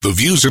The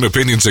views and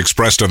opinions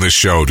expressed on this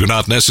show do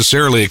not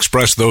necessarily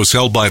express those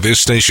held by this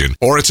station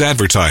or its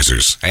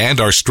advertisers and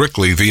are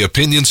strictly the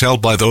opinions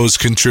held by those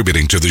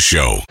contributing to the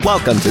show.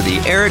 Welcome to the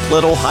Eric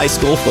Little High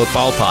School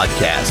Football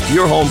Podcast,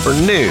 your home for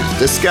news,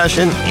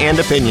 discussion, and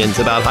opinions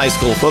about high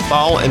school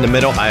football in the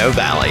Mid-Ohio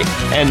Valley.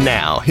 And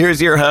now,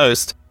 here's your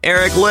host,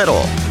 Eric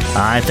Little.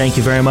 Hi, thank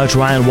you very much,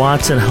 Ryan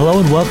Watson. Hello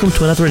and welcome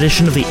to another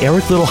edition of the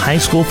Eric Little High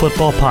School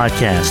Football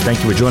Podcast.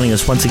 Thank you for joining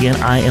us once again.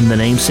 I am the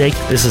namesake.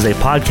 This is a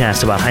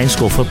podcast about high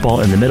school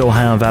football in the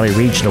Mid-Ohio Valley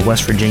region of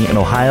West Virginia and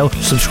Ohio.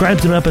 Subscribe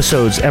to new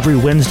episodes every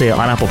Wednesday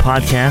on Apple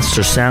Podcasts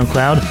or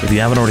SoundCloud. If you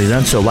haven't already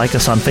done so, like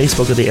us on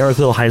Facebook at the Eric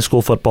Little High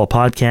School Football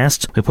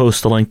Podcast. We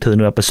post the link to the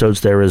new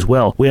episodes there as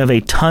well. We have a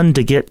ton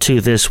to get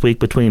to this week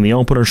between the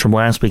openers from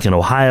last week in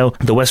Ohio,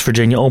 the West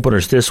Virginia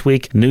openers this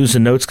week, news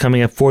and notes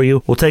coming up for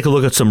you. We'll take a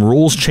look at some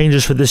rules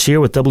changes for this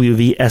year with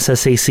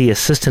WVSSAC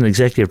Assistant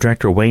Executive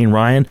Director Wayne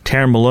Ryan.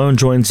 Taryn Malone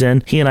joins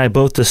in. He and I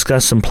both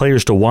discuss some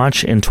players to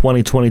watch in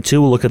 2022.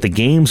 We'll look at the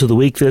games of the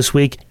week this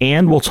week,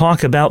 and we'll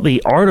talk about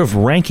the art of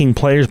ranking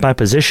players by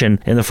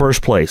position in the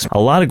first place. A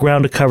lot of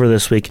ground to cover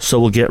this week, so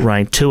we'll get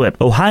right to it.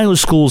 Ohio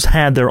schools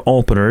had their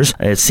openers.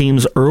 It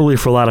seems early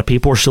for a lot of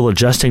people. We're still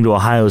adjusting to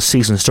Ohio's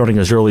season starting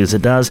as early as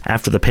it does.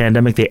 After the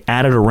pandemic, they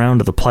added a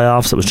round to the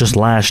playoffs that was just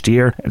last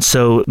year. And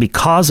so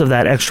because of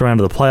that extra round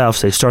of the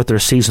playoffs, they start their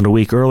season a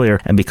week earlier.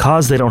 And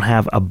because they don't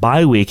have a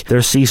bye week,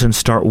 their seasons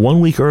start 1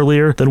 week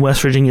earlier than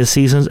West Virginia's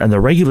seasons, and the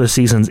regular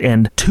seasons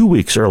end 2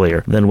 weeks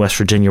earlier than West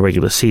Virginia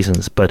regular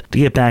seasons. But to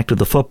get back to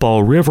the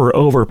football, River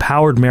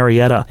overpowered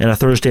Marietta in a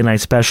Thursday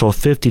night special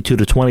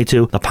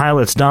 52-22. The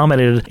Pilots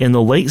dominated in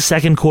the late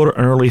second quarter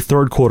and early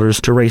third quarters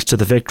to race to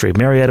the victory.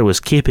 Marietta was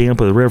keeping up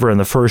with River in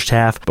the first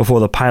half before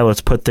the Pilots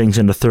put things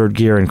into third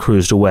gear and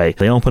cruised away.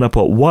 They opened up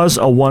what was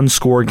a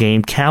one-score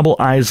game. Cabell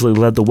Isley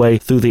led the way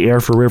through the air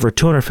for River,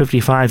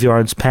 255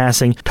 yards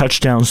passing,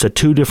 touchdowns to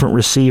two different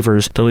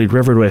receivers to lead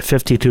River to a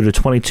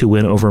 52-22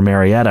 win over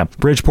Marietta.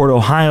 Bridgeport,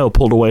 Ohio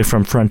pulled away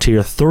from Frontier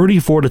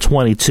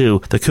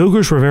 34-22. The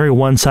Cougars were very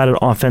one-sided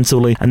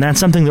offensively, and that's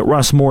something that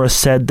Russ Morris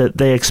said that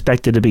they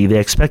expected to be. They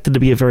expected to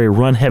be a very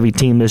run-heavy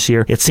team this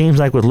year. It seems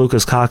like with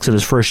Lucas Cox in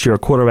his first year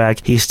at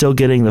quarterback, he's still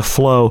getting the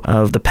flow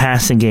of the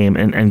passing game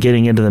and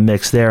getting into the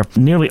mix there.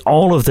 Nearly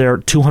all of their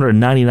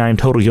 299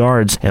 total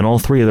yards and all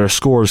three of their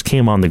scores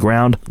came on the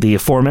ground. The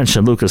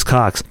aforementioned Lucas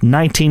Cox,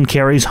 19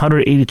 carries,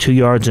 182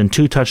 yards, and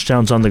 2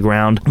 touchdowns on the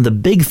ground. The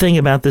big thing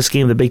about this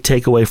game, the big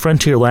takeaway,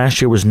 Frontier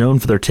last year was known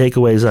for their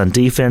takeaways on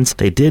defense.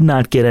 They did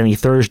not get any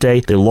Thursday.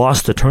 They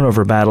lost the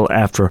turnover battle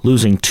after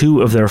losing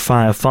 2 of their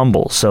 5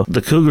 fumbles. So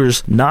the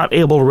Cougars not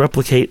able to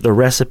replicate the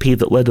recipe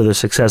that led to their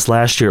success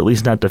last year, at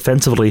least not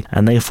defensively,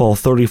 and they fall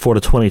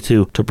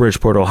 34-22 to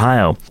Bridgeport,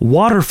 Ohio.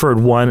 Waterford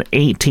won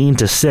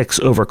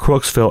 18-6 over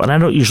Crooksville, and I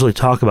don't usually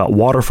talk about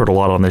Waterford a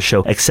lot on this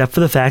show, except for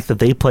the fact that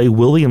they play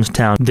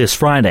Williamstown this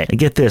Friday. And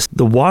get this,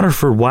 the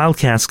Waterford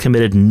Wildcats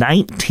committed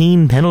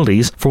 19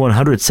 penalties for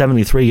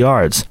 173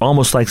 yards,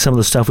 almost like some of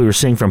the stuff we were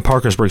seeing from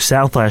Parkersburg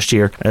South last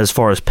year as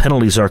far as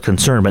penalties are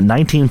concerned, but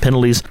 19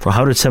 penalties for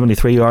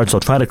 173 yards.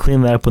 They'll try to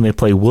clean that up when they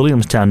play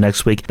Williamstown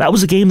next week. That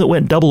was a game that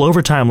went double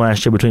overtime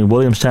last year between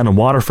Williamstown and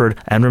Waterford,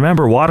 and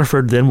remember,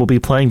 Waterford then will be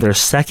playing their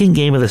second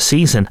game of the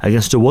season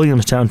against a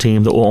Williamstown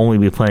team that will only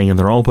be playing in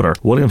their opener.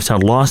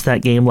 Williamstown lost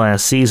that game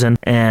last season,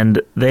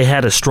 and they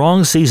had a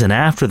strong season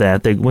after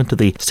that. They went to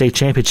the state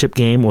championship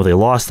game where they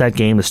lost that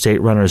game, the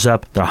state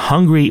runners-up. They're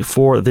hungry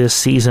for this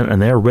season,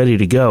 and they're ready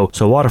to go.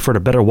 So Waterford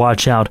had better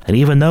watch out. And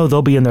even though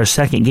they'll be in their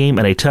second game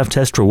and a tough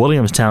test for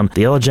Williamstown,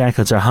 the Yellow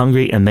Jackets are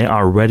hungry and they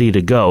are ready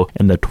to go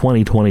in the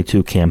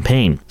 2022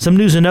 campaign. Some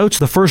news and notes.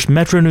 The first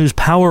Metro News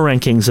Power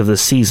Rankings of the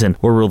season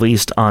were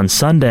released on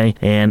Sunday,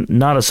 and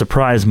not a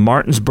surprise,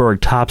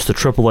 Martinsburg tops the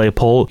AAA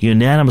poll,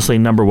 unanimously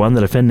number 1.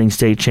 The defending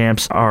state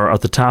champs are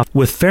at the top,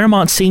 with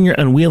Fairmont Senior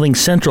and Wheeling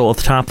Central at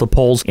the top of the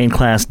polls in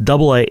Class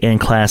AA and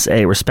Class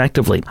A,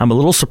 respectively. I'm a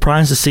little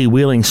surprised to see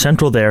Wheeling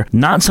Central there,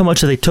 not so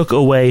much that they took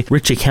away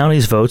Ritchie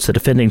County's votes. The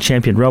defending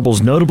champion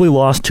Rebels notably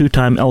lost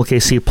 2-time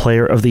LKC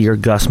Player of the Year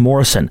Gus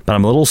Morrison, but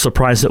I'm a little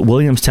surprised that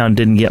Williamstown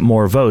didn't get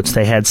more votes.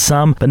 They had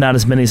some, but not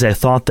as many as I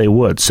thought they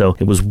would. So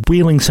it was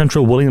Wheeling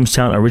Central,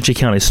 Williamstown, and Ritchie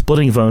County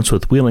splitting votes,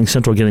 with Wheeling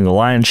Central getting the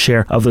lion's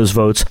share of those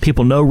votes.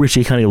 People know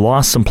Ritchie County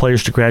lost some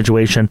players to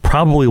graduation,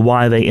 probably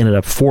why they ended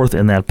up 4th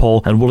in that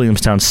poll, and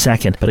Williamstown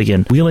 2nd. But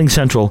again, Wheeling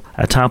Central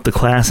atop the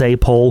Class A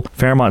poll,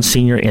 Fairmont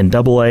Senior in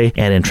AA,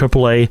 and in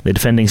AAA, the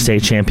defending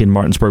state champion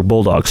Martinsburg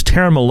Bulldogs.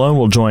 Taryn Malone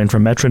will join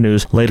from Metro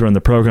News later in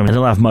the program, and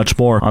he'll have much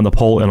more on the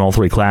poll in all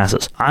 3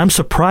 classes. I'm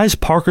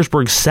surprised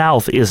Parkersburg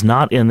South is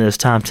not in this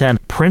top 10.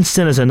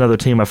 Princeton is another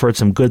team I've heard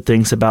some good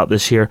things about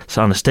this year.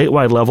 So on a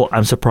statewide level,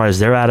 I'm surprised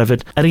they're out of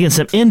it. And again,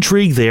 some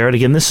intrigue there. And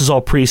again, this is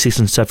all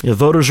preseason stuff. The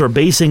voters are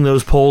basing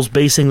those polls,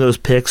 basing those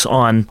picks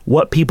on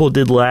what people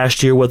did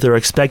last year, what they're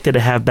expected to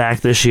have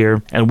back this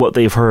year, and what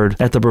they've heard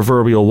at the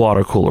proverbial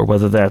water cooler,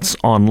 whether that's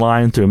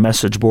online, through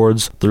message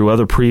boards, through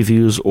other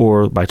previews,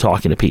 or by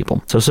talking to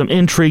people. So some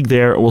intrigue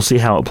there. We'll see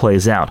how it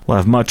plays out. We'll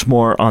have much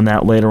more on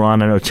that later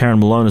on. I know Taryn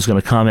Malone is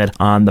going to comment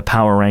on the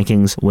power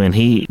rankings when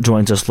he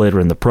joins us later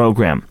in the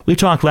program. We've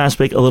talked last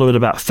week a little bit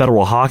about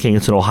Federal Hocking.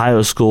 It's an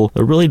Ohio school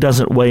that really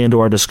doesn't weigh into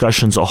our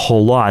discussions a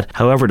whole lot.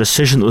 However, a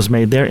decision that was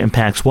made there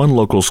impacts one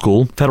local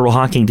school. Federal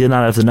Hocking did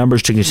not have the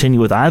numbers to continue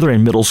with either a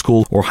middle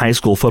school or high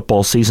school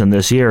football season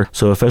this year,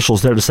 so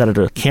officials there decided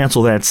to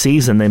cancel that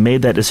season. They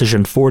made that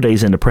decision 4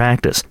 days into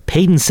practice.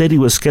 Payton City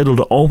was scheduled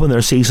to open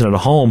their season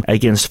at home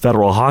against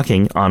Federal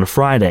Hocking on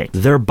Friday.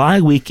 Their bye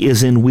week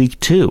is in week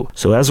 2.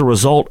 So as a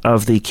result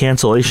of the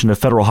cancellation of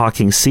Federal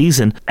Hocking's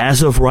season,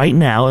 as of right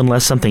now,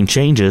 unless something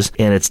changes,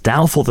 and it's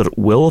doubtful that it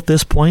will at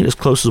this point, as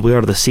close as we are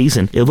to the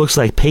season, it looks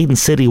like Payton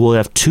City will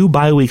have 2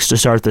 bye weeks to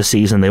start the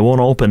season. They won't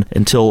open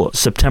until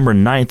September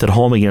 9th at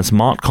home against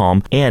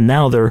Montcalm, and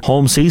now their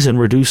home season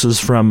reduces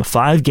from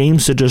 5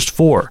 games to just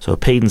 4. So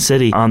Payton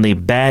City on the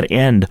bad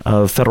end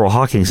of Federal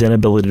Hocking's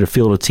inability to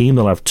field a team.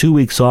 They'll have 2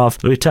 weeks off.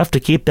 It'll be tough to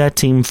keep that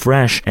team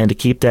fresh and to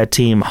keep that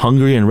team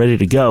hungry and ready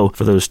to go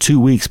for those 2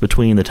 weeks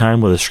between the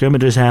time where the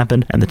scrimmages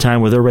happen and the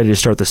time where they're ready to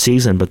start the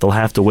season, but they'll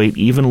have to wait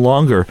even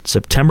longer.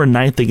 September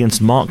 9th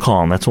against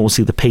Montcalm. That's when we'll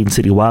see the Payton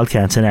City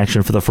Wildcats in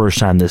action for the first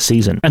time this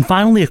season. And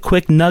finally, a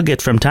quick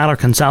nugget from Tyler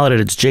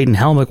Consolidated's Jaden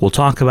Helmick. We'll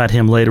talk about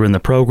him later in the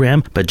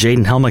program, but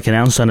Jaden Helmick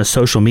announced on his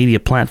social media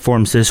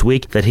platforms this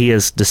week that he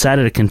has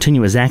decided to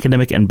continue his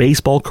academic and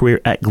baseball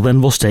career at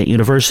Glenville State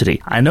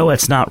University. I know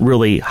it's not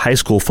really high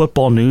school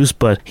football news,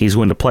 but he's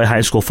going to play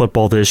high school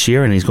football this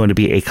year, and he's going to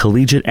be a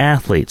collegiate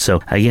athlete.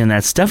 So again,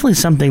 that's definitely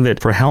something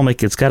that for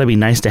Helmick, it's got to be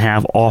nice to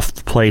have off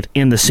the plate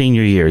in the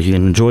senior year. You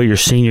can enjoy your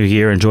senior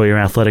year, enjoy your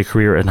athletic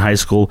career in high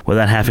school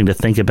without having to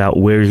think about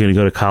where you're going to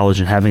go to college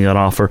and having that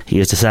offer. He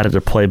has decided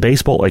to play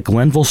baseball at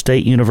Glenville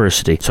State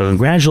University. So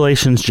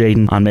congratulations,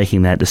 Jaden, on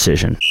making that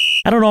decision.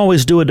 I don't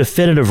always do a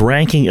definitive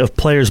ranking of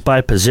players by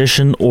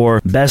position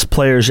or best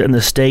players in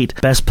the state,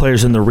 best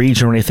players in the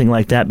region or anything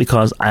like that,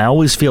 because I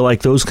always feel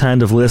like those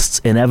kind of lists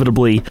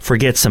inevitably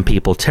forget some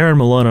people. Taryn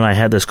Malone and I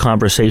had this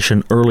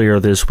conversation earlier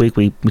this week.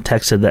 We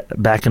texted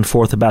that back and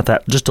forth about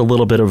that just a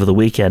little bit over the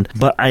weekend.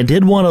 But I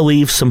did want to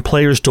leave some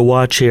players to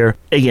watch here.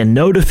 Again,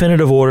 no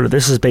definitive order.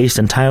 This is based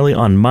entirely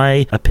on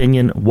my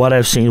opinion, what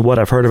I've seen, what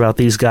I've heard about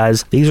these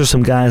guys. These are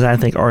some guys I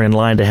think are in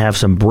line to have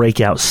some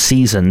breakout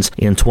seasons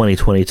in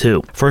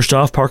 2022. First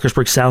off,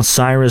 Parkersburg South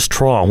Cyrus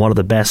Traw, one of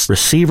the best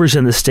receivers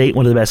in the state,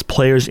 one of the best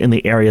players in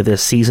the area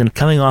this season,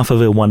 coming off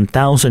of a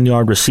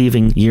 1,000-yard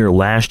receiving year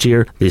last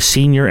year. The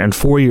senior and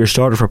 4-year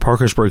starter for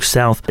Parkersburg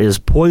South is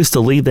poised to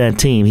lead that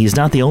team. He's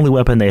not the only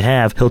weapon they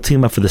have. He'll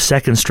team up for the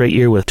second straight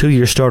year with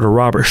 2-year starter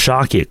Robert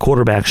Shockey. At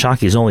quarterback,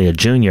 Shockey's only a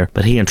junior,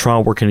 but he and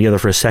Traw working together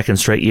for a second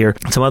straight year.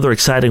 Some other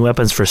exciting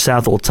weapons for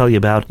South that we'll tell you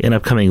about in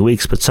upcoming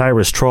weeks, but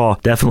Cyrus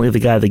Traw, definitely the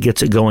guy that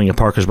gets it going at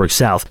Parkersburg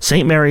South.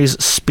 St.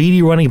 Mary's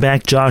speedy running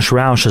back Josh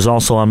Roush is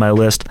also on my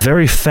list.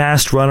 Very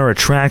fast runner, a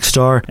track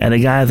star, and a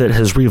guy that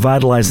has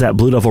revitalized that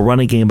Blue Devil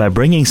running game by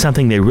bringing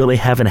something they really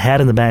haven't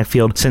had in the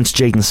backfield since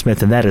Jaden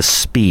Smith, and that is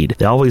speed.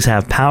 They always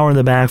have power in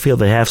the backfield.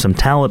 They have some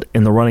talent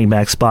in the running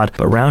back spot,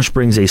 but Roush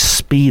brings a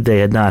speed they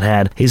had not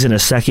had. He's in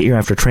his second year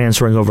after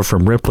transferring over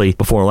from Ripley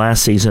before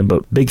last season,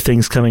 but big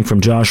things coming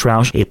from Josh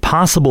Roush, a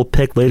possible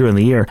pick later in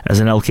the year as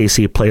an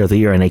LKC Player of the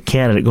Year and a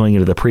candidate going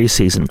into the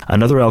preseason.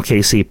 Another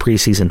LKC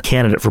preseason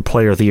candidate for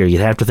Player of the Year.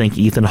 You'd have to think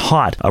Ethan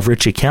Hott of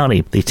Ritchie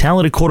County. The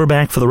talented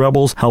quarterback for the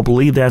Rebels helped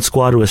lead that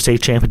squad to a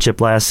state championship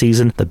last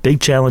season. The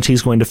big challenge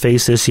he's going to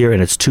face this year,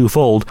 and it's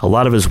twofold. A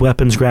lot of his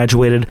weapons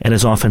graduated and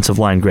his offensive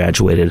line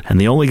graduated. And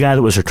the only guy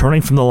that was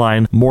returning from the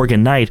line,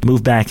 Morgan Knight,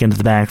 moved back into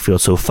the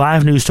backfield. So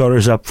 5 new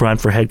starters up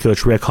front for head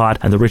coach Rick Hott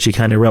and the Ritchie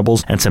County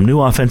Rebels, and some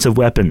new offensive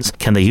weapons.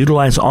 Can they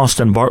utilize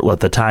Austin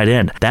Bartlett, the tight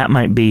end? That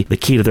might be the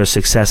key to their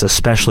success,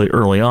 especially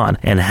early on.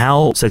 And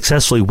how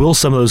successfully will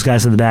some of those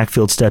guys in the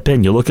backfield step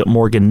in? You look at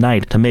Morgan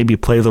Knight to maybe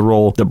play the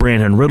role that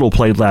Brandon Riddle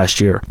played last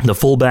year. The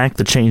fullback,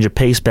 the change of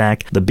pace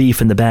back, the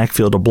beef in the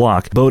backfield to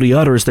block. Bodie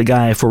Utter is the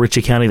guy for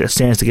Ritchie County that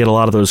stands to get a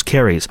lot of those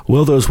carries.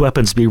 Will those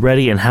weapons be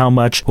ready, and how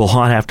much will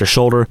Hott have to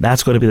shoulder?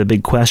 That's going to be the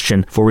big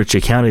question for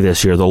Ritchie County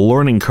this year. The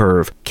learning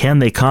curve. Can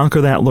they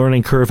conquer that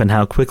learning curve, and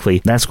how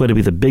quickly? That's going to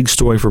be the big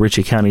story for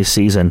Ritchie County's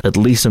season, at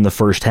least in the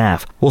first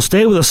half. We'll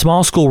stay with the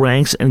small school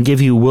ranks and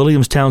give you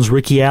Williamstown's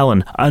Ricky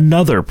Allen,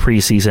 another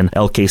preseason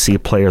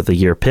LKC Player of the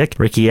Year pick.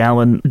 Ricky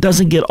Allen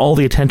doesn't get all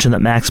the attention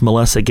that Max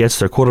Melessa gets.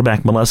 Their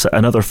quarterback Melessa,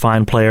 another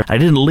fine player. I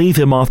didn't leave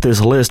him off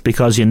this list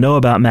because you know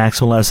about Max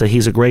Melessa.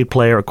 He's a great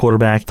player at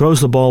quarterback,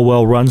 throws the ball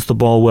well, runs the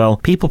ball well.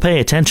 People pay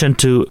attention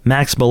to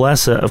Max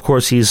Melessa. Of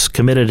course, he's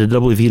committed to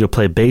WVU to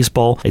play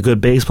baseball, a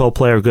good baseball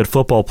player, a good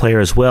football player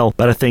as well.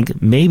 But I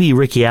think maybe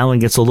Ricky Allen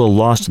gets a little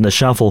lost in the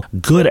shuffle.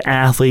 Good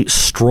athlete,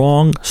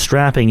 strong,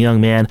 strapping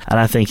young man, and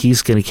I think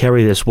he's going to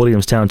carry this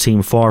Williamstown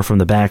team far from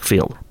the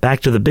backfield.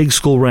 Back to the big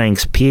school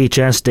ranks,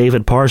 PHS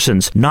David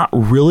Parsons. Not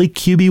really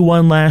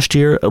QB1 last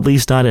year, at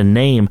least not in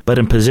name, but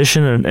in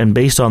position and and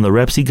based on the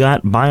reps he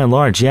got, by and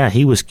large, yeah,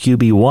 he was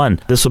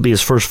QB1. This will be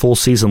his first full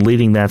season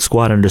leading that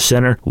squad under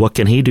center. What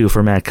can he do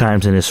for Matt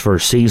Kimes in his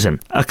first season?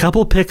 A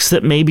couple picks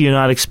that maybe you're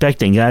not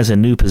expecting, guys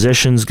in new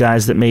positions,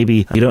 guys that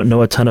maybe you don't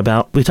know a ton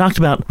about. We talked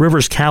about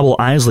Rivers Cabell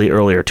Isley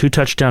earlier. 2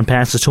 touchdown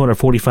passes,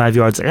 245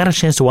 yards. I got a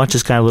chance to watch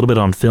this guy a little bit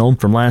on film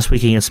from last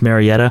week against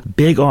Marietta.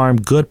 Big arm,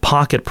 good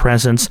pocket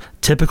presence,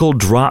 typical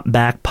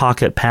drop-back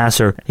pocket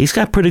passer. He's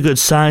got pretty good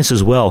size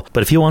as well,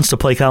 but if he wants to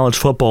play college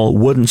football,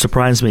 wouldn't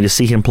surprise me to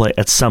see him play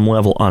at some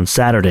level on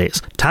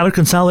Saturdays. Tyler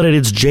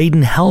Consolidated's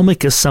Jaden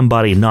Helmick is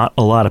somebody not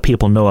a lot of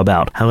people know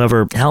about.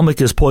 However,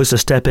 Helmick is poised to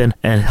step in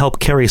and help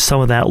carry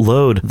some of that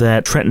load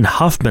that Trenton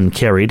Huffman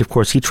carried. Of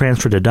course, he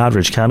transferred to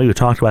Doddridge County. We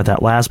talked about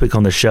that last week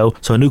on the show.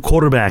 So a new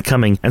quarterback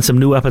coming and some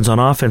new weapons on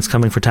offense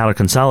coming for Tyler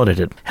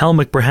Consolidated.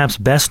 Helmick, perhaps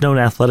best known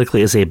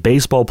athletically as a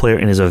baseball player,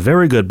 and is a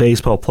very good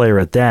baseball player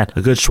at that.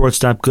 A good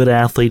shortstop, good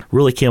athlete,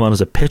 really came on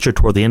as a pitcher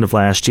toward the end of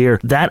last year.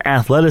 That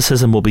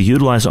athleticism will be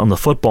utilized on the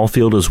football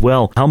field as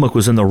well. Helmick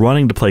was in the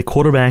running to play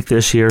quarterback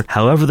this year.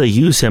 However they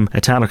use him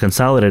at Tyler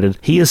Consolidated,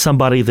 he is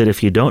somebody that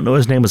if you don't know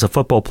his name as a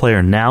football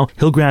player now,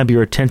 he'll grab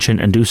your attention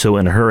and do so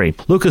in a hurry.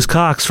 Lucas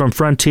Cox from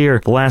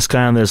Frontier, the last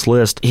guy on this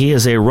list, he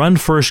is a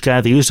run-first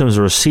guy. They used him as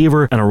a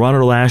receiver and a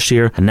runner last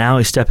year, and now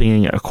he's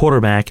stepping in a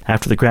quarterback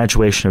after the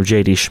graduation of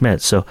J.D.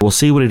 Schmidt. So we'll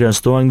see what he does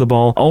throwing the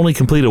ball. Only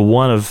completed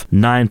 1 of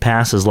 9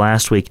 passes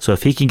last week, so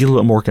if he can get a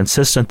little more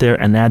consistent there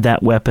and add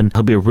that weapon,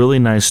 he'll be a really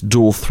nice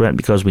dual threat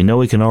because we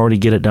know he can already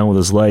get it done with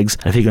his legs.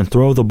 And if he can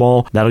throw the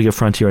ball, that'll give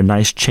Frontier a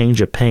nice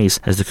change of pace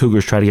as the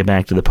Cougars try to get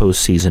back to the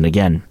postseason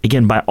again.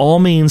 Again, by all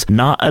means,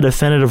 not a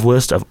definitive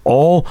list of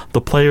all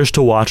the players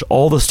to watch,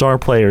 all the star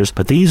players,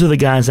 but these are the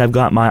guys I've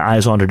got my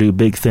eyes on to do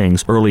big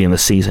things early in the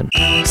season.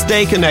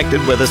 Stay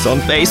connected with us on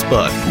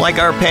Facebook. Like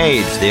our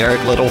page, the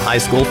Eric Little High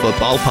School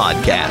Football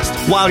Podcast.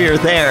 While you're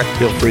there,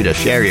 feel free to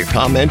share your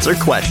comments or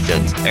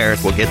questions.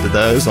 Eric will get to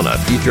those on a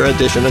future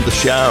edition of the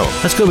show.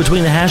 Let's go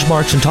between the hash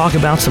marks and talk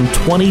about some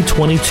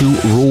 2022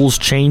 rules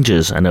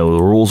changes. I know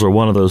the rules are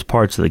one of those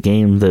parts of the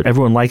game that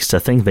everyone likes to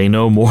think they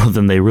know more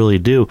than they really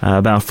do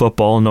about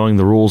football, knowing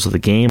the rules of the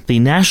game. The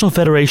National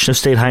Federation of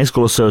State High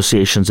School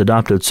Associations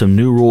adopted some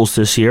new rules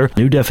this year,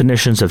 new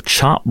definitions of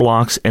chop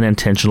blocks and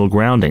intentional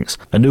groundings.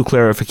 A new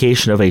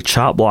clarification of a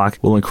chop block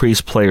will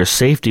increase player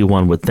safety,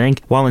 one would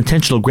think, while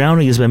intentional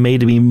grounding has been made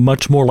to be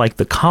much more like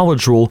the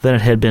college rule than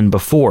it had been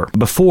before.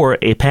 Before,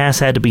 a pass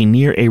had to be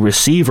near a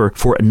receiver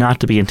for it not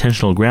to be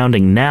intentional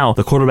grounding. Now,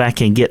 the quarterback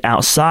can get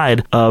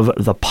outside of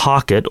the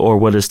pocket, or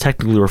what is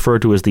technically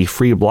referred to as the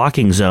free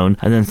blocking zone,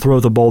 and then throw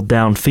the ball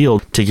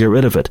downfield to get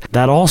rid of it.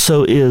 That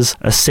also is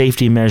a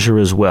safety measure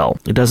as well.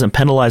 It doesn't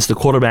penalize the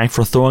quarterback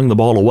for throwing the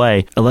ball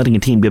away and letting a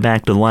team get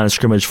back to the line of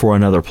scrimmage for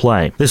another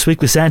play. This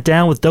week we sat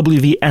down with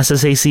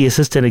WVSSAC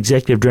Assistant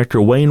Executive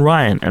Director Wayne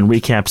Ryan and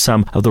recapped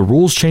some of the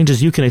rules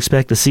changes you can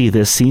expect to see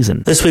this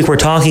season. This week we're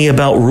talking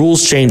about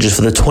rules changes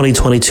for the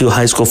 2022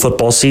 high school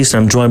football season.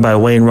 I'm joined by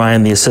Wayne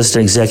Ryan, the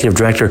Assistant Executive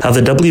Director of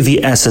the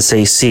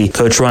WVSSAC.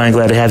 Coach Ryan,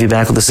 glad to have you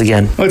back with us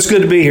again. Well, it's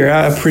good to be here.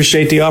 I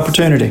appreciate the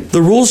opportunity.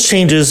 The rules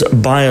changes,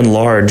 by and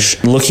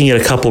large, looking at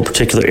a couple of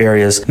particular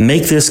areas,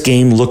 make this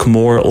game look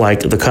more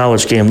like the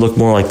college game, look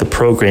more like the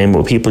pro game,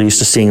 what people are used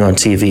to seeing on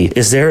TV.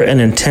 Is there an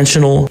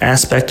intentional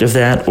aspect of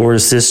that, or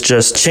is this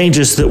just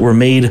changes that were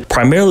made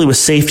primarily with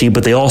safety,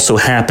 but they also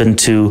happen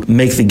to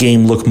make the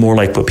game look more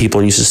like what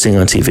people are used to seeing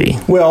on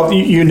TV? Well,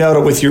 you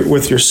noted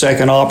with your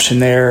second option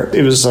there,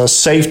 it was a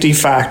safety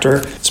factor.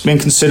 It's been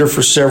considered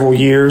for several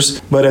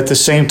years, but at the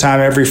same time,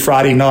 every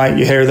Friday night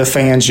you hear the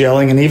fans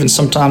yelling, and even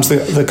sometimes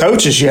the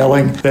coaches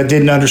yelling that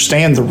didn't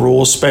understand the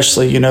rules,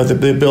 especially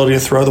the ability to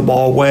throw the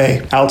ball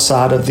away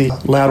outside of the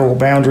lateral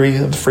boundary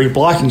of the free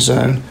blocking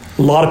zone.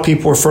 A lot of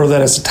people refer to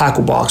that as a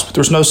tackle box, but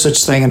there's no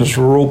such thing in the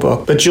rule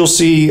book. But you'll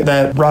see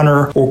that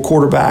runner or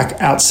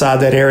quarterback outside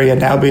that area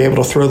now be able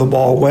to throw the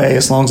ball away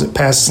as long as it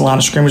passes the line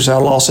of scrimmage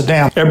without loss of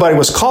down. Everybody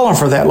was calling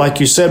for that, like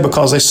you said,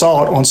 because they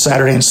saw it on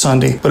Saturday and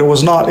Sunday, but it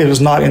was not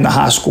in the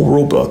high school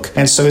rule book.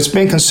 And so it's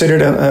been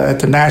considered at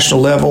the national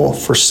level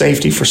for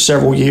safety for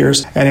several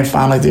years, and then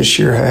finally this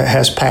year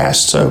has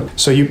passed.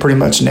 So you pretty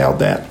much nailed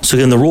that. So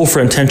again, the rule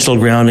for intentional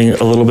grounding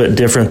a little bit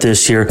different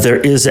this year. There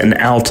is an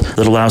out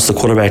that allows the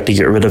quarterback to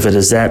get rid of it.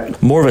 Is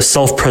that more of a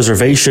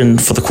self-preservation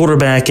for the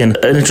quarterback and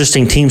an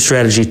interesting team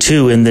strategy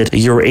too, in that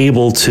you're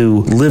able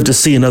to live to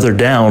see another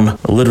down,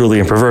 literally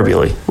and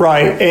proverbially?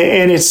 Right,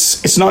 and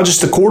it's not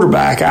just the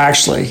quarterback,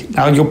 actually.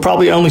 Now, you'll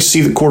probably only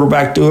see the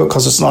quarterback do it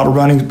because it's not a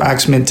running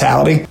back's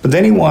mentality, but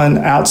anyone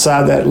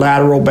outside that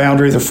lateral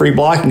boundary, the free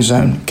blocking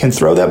zone, can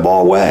throw that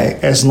ball away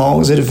as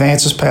long as it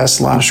advances past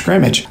the line of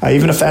scrimmage,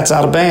 even if that's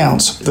out of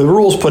bounds. The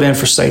rules put in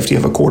for safety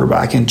of a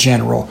quarterback in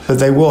general, but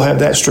they will have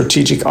that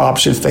strategic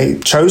option if they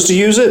chose to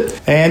use it.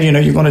 And,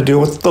 you're going to deal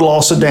with the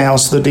loss of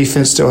downs, so the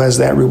defense still has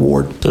that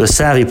reward. So the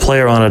savvy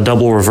player on a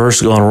double reverse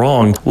gone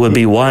wrong would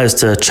be wise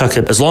to chuck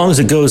it. As long as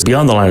it goes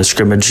beyond the line of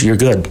scrimmage, you're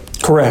good.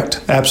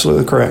 Correct.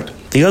 Absolutely correct.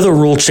 The other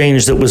rule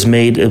change that was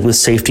made with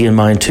safety in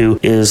mind, too,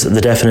 is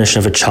the definition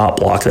of a chop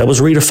block. That was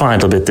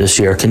redefined a bit this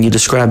year. Can you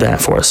describe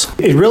that for us?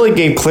 It really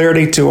gave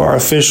clarity to our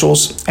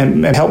officials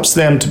and helps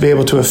them to be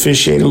able to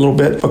officiate a little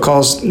bit,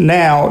 because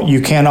now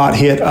you cannot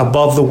hit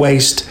above the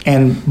waist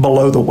and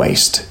below the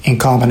waist in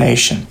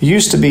combination. It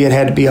used to be it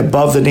had to be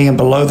above the knee and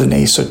below the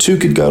knee, so two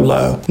could go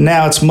low.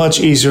 Now it's much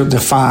easier to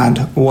find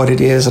what it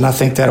is, and I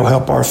think that'll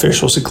help our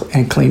officials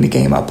and clean the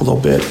game up a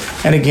little bit.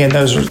 And again,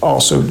 those are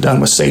also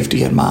done with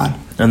safety in mind.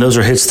 And those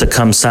are hits that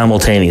come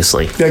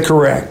simultaneously. That's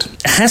correct.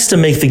 It has to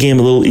make the game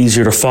a little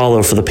easier to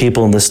follow for the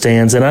people in the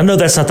stands. And I know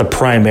that's not the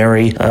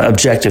primary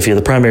objective here.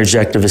 The primary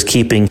objective is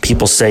keeping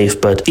people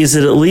safe. But is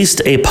it at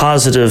least a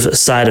positive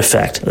side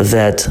effect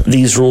that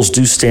these rules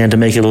do stand to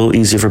make it a little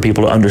easier for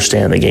people to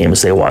understand the game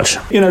as they watch?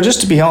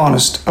 Just to be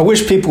honest, I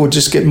wish people would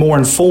just get more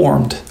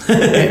informed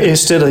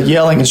instead of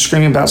yelling and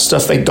screaming about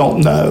stuff they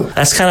don't know.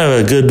 That's kind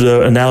of a good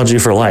analogy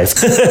for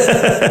life.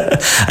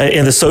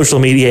 In the social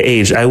media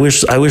age, I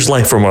wish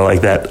life were more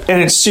like that.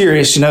 And it's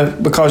serious,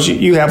 because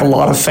you have a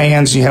lot of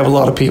fans, you have a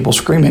lot of people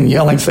screaming,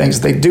 yelling things.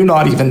 They do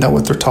not even know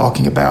what they're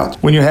talking about.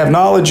 When you have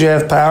knowledge, you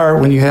have power.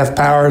 When you have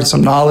power and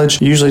some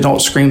knowledge, you usually don't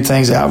scream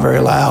things out very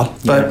loud.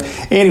 Yeah.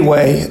 But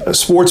anyway,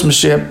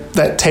 sportsmanship,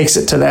 that takes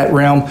it to that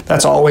realm.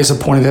 That's always a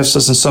point of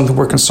emphasis and something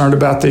we're concerned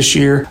about this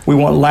year. We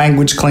want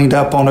language cleaned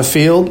up on the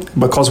field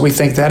because we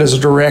think that is a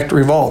direct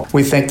revolt.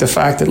 We think the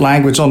fact that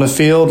language on the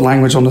field,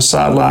 language on the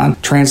sideline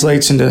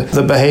translates into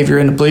the behavior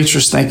in the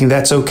bleachers thinking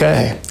that's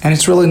okay. And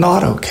it's really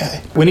not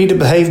okay. We need to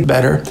behave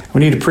better.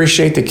 We need to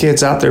appreciate the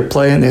kids out there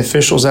playing, the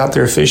officials out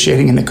there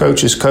officiating, and the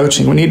coaches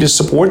coaching. We need to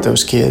support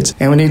those kids,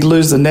 and we need to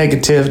lose the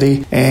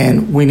negativity,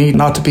 and we need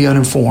not to be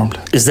uninformed.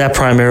 Is that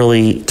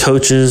primarily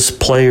coaches,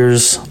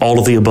 players, all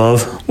of the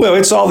above? Well,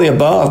 it's all the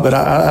above, but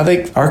I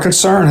think our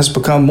concern has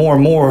become more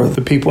and more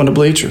the people in the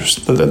bleachers,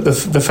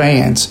 the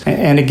fans.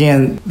 And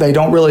again, they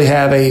don't really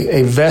have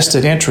a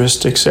vested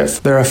interest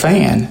except they're a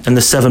fan. And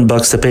the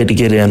 $7 they paid to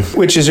get in.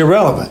 Which is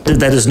irrelevant. That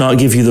does not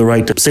give you the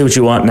right to say what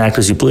you want and act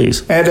as you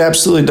please. It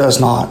absolutely does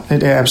not.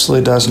 It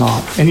absolutely does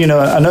not. And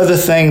another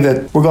thing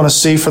that we're going to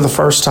see for the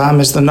first time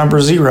is the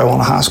number 0 on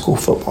a high school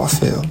football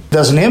field. It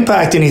doesn't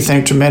impact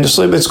anything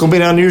tremendously, but it's going to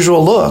be an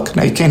unusual look.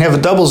 Now, you can't have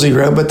a double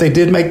 0, but they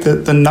did make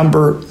the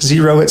number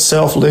 0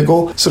 itself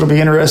legal. So it'll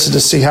be interesting to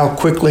see how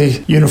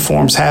quickly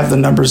uniforms have the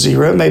number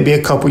 0. It may be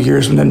a couple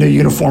years when the new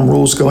uniform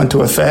rules go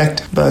into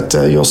effect, but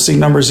you'll see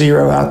number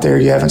 0 out there.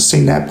 You haven't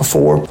seen that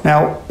before.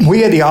 Now,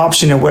 we had the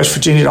option in West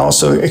Virginia to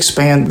also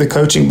expand the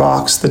coaching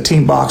box, the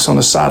team box on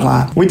the sideline.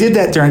 We did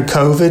that during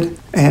COVID.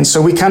 And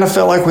so we kind of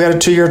felt like we had a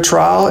 2-year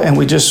trial, and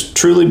we just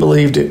truly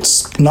believed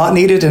it's not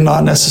needed and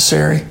not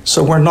necessary.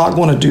 So we're not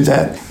going to do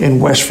that in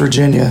West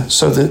Virginia.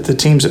 So that the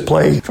teams that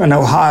play in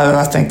Ohio,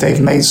 I think they've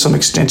made some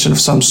extension of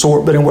some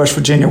sort, but in West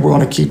Virginia, we're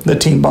going to keep the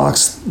team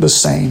box the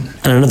same.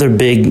 And another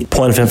big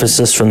point of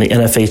emphasis from the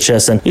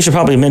NFHS, and you should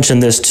probably mention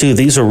this too,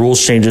 these are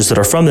rules changes that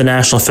are from the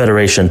National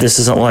Federation. This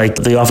isn't like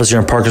the office here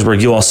in Parkersburg,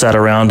 you all sat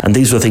around and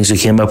these were things you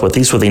came up with.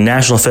 These were the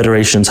National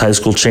Federation's high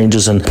school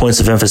changes and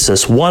points of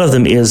emphasis. One of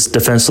them is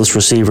defenseless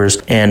receivers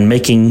and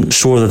making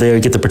sure that they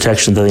get the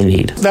protection that they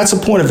need. That's a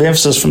point of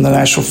emphasis from the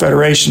National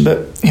Federation,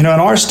 but in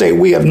our state,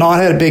 we have not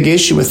had a big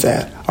issue with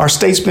that. Our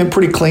state's been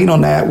pretty clean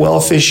on that, well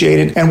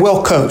officiated, and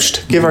well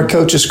coached. Give our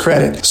coaches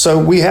credit. So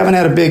we haven't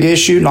had a big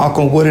issue, knock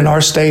on wood, in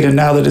our state, and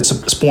now that it's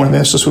a point of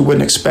emphasis, we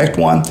wouldn't expect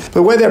one. But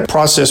the way that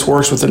process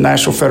works with the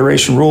National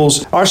Federation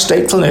rules, our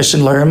state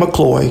clinician, Larry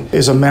McCloy,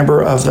 is a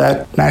member of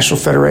that National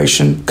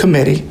Federation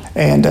committee,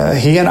 and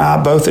he and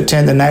I both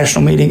attend the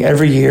national meeting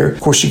every year.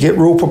 Of course, you get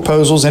rule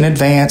proposals in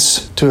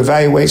advance to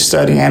evaluate,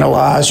 study,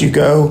 analyze. You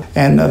go,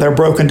 and they're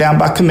broken down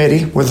by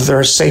committee, whether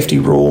they're a safety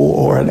rule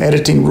or an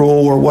editing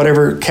rule or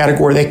whatever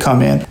category they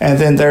come in, and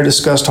then they're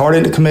discussed hard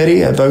in the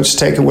committee. A vote's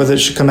taken whether it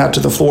should come out to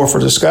the floor for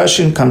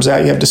discussion, comes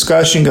out, you have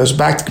discussion, goes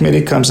back to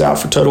committee, comes out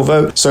for total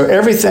vote. So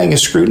everything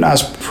is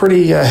scrutinized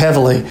pretty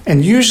heavily,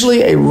 and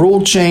usually a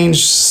rule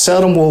change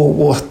seldom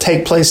will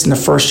take place in the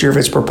first year of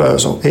its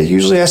proposal. It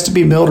usually has to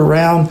be milled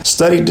around,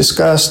 studied,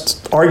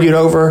 discussed, argued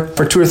over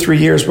for 2 or 3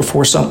 years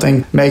before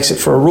something makes it.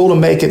 For a rule to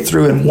make it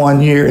through in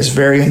 1 year is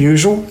very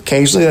unusual.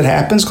 Occasionally that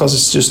happens because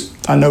it's just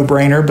a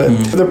no-brainer, but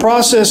the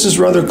process is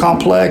rather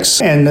complex,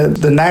 and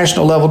the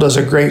national level does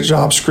a great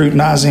job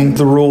scrutinizing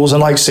the rules. And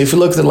like I say, if you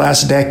look at the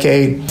last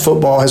decade,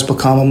 football has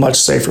become a much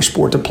safer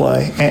sport to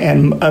play,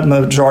 and a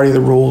majority of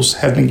the rules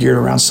have been geared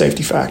around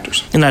safety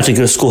factors. And not to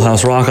go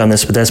Schoolhouse Rock on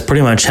this, but that's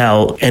pretty much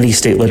how any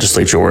state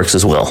legislature works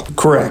as well.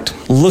 Correct.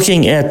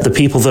 Looking at the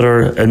people that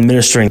are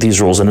administering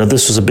these rules, I know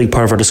this was a big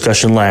part of our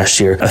discussion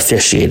last year,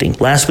 officiating.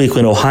 Last week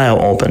when Ohio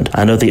opened,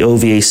 I know the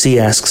OVAC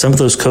asked some of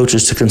those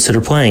coaches to consider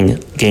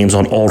playing games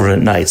on alternate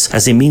alternate nights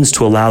as a means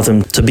to allow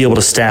them to be able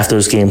to staff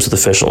those games with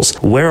officials.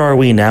 Where are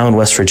we now in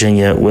West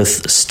Virginia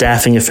with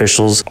staffing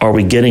officials? Are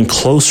we getting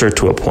closer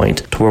to a point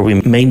to where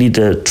we may need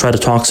to try to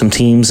talk some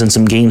teams and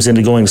some games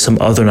into going some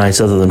other nights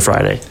other than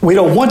Friday? We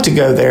don't want to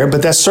go there,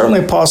 but that's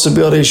certainly a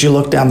possibility as you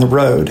look down the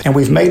road. And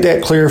we've made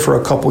that clear for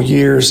a couple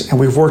years, and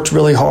we've worked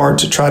really hard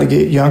to try to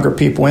get younger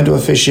people into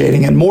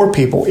officiating and more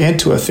people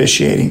into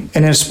officiating.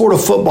 And in the sport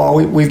of football,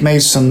 we've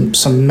made some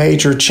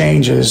major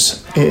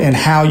changes in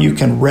how you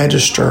can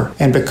register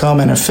and become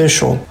an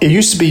official. It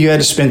used to be you had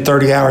to spend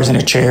 30 hours in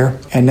a chair,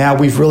 and now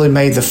we've really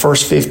made the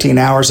first 15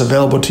 hours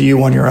available to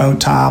you on your own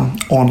time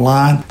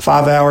online.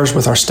 5 hours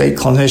with our state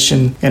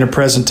clinician in a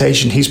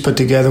presentation he's put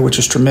together, which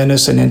is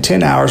tremendous, and then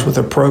 10 hours with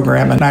a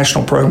program, a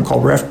national program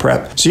called Ref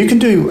Prep. So you can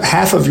do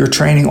half of your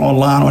training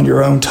online on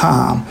your own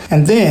time,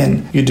 and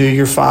then you do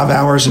your 5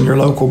 hours in your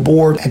local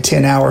board and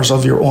 10 hours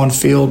of your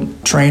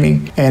on-field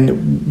training.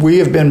 And we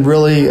have been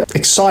really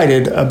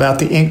excited about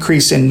the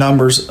increase in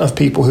numbers of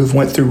people who've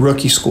went through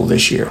rookie school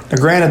this year. Now,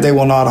 granted, they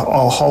will not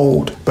all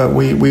hold, but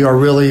we are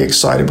really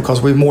excited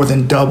because we've more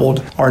than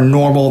doubled our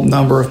normal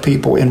number of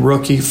people in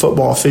rookie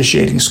football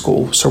officiating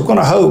school. So we're going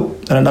to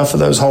hope that enough of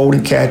those hold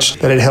and catch,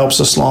 that it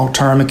helps us long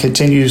term and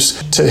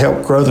continues to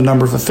help grow the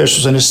number of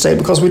officials in this state,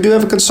 because we do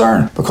have a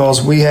concern,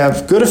 because we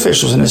have good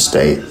officials in this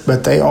state,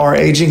 but they are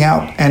aging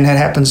out, and that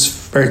happens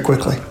very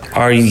quickly.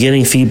 Are you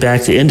getting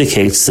feedback that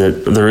indicates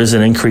that there is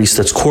an increase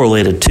that's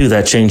correlated to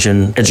that change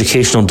in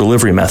educational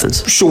delivery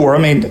methods? Sure. I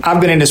mean,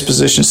 I've been in this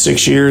position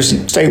 6 years.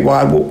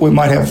 Statewide, we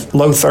might have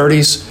low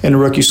 30s in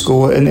rookie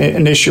school.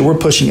 And this year, we're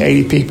pushing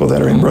 80 people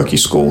that are in rookie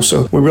school.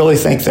 So we really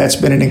think that's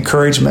been an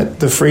encouragement,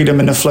 the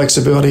freedom and the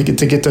flexibility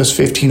to get those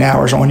 15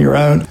 hours on your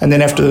own. And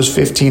then after those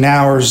 15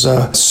 hours,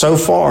 so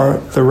far,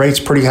 the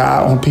rate's pretty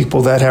high on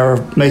people that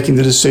are making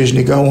the decision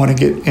to go on and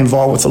get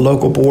involved with the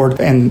local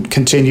board and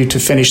continue to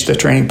finish the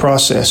training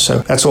process. So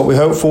that's what we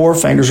hope for.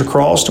 Fingers are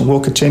crossed, and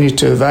we'll continue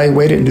to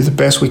evaluate it and do the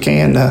best we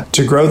can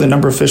to grow the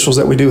number of officials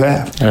that we do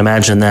have. And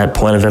imagine that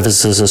point of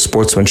emphasis of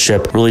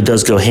sportsmanship really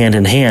does go hand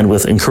in hand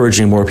with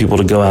encouraging more people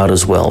to go out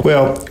as well.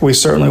 Well, we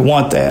certainly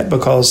want that,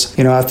 because,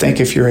 I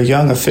think if you're a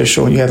young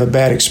official and you have a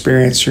bad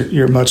experience,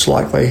 you're much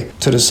likely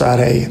to decide,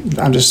 hey,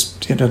 I'm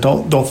just,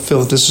 don't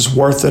feel that this is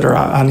worth it, or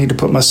I need to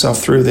put myself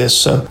through this.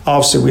 So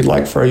obviously we'd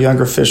like for our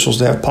younger officials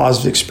to have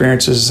positive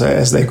experiences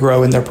as they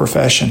grow in their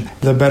profession.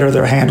 The better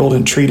they're handled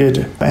and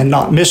treated and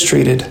not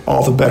mistreated,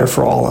 all the better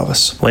for all of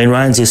us. Wayne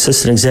Ryan's the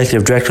Assistant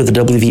Executive Director of the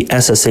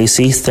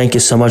WVSSAC. Thank you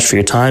so much for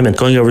your time and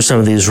going over some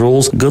of these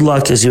rules. Good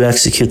luck as you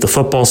execute the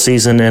football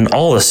season and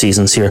all the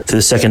seasons here through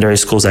the Secondary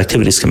Schools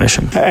Activities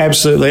Commission.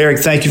 Absolutely, Eric.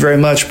 Thank you very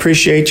much.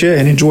 Appreciate you,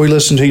 and enjoy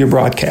listening to your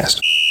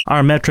broadcast.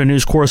 Our Metro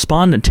News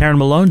correspondent, Taryn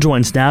Malone,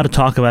 joins now to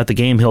talk about the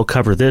game he'll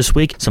cover this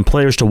week, some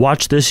players to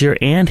watch this year,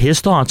 and his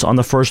thoughts on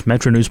the first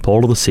Metro News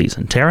poll of the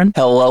season. Taryn?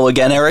 Hello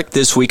again, Eric.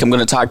 This week I'm going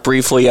to talk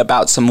briefly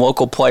about some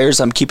local players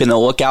I'm keeping a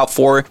lookout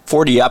for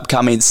the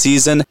upcoming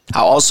season.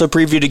 I'll also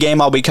preview the game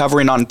I'll be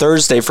covering on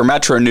Thursday for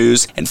Metro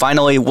News. And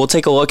finally, we'll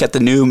take a look at the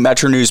new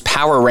Metro News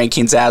Power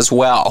Rankings as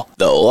well.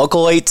 The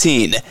Local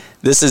 18.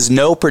 This is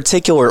no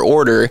particular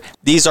order.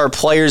 These are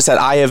players that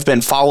I have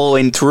been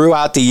following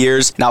throughout the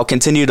years, and I'll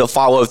continue to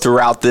follow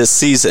throughout this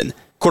season.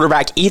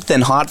 Quarterback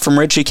Ethan Hott from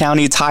Ritchie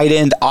County, tight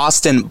end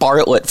Austin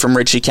Bartlett from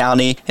Ritchie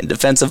County, and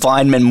defensive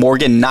lineman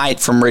Morgan Knight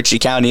from Ritchie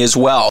County as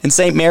well. In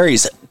St.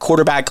 Mary's,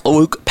 quarterback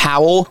Luke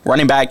Powell,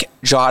 running back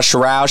Josh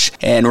Roush,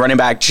 and running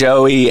back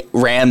Joey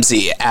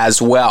Ramsey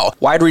as well.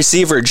 Wide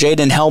receiver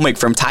Jaden Helmick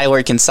from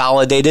Tyler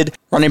Consolidated,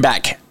 running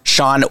back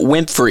Sean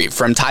Winfrey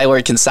from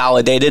Tyler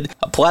Consolidated,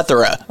 a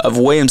plethora of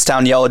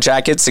Williamstown Yellow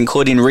Jackets,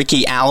 including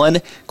Ricky Allen,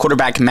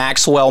 quarterback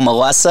Maxwell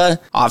Melessa,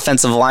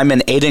 offensive lineman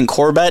Aiden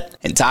Corbett,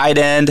 and tight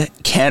end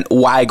Kent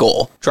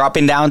Weigel.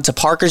 Dropping down to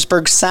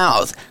Parkersburg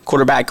South,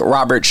 quarterback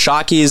Robert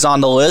Shockey is on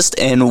the list,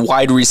 and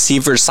wide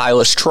receiver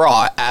Silas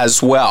Traw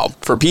as well.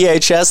 For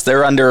PHS,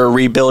 they're under a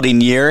rebuilding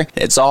year.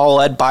 It's all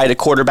led by the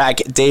quarterback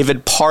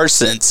David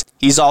Parsons.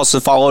 He's also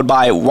followed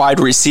by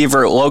wide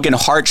receiver Logan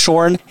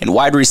Hartshorn and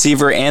wide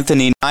receiver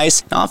Anthony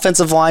Nice, and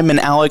offensive lineman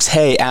Alex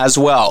Hay as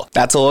well.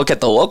 That's a look at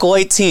the Local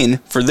 18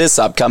 for this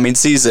upcoming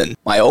season.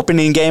 My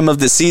opening game of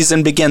the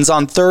season begins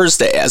on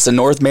Thursday as the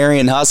North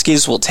Marion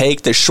Huskies will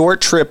take the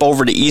short trip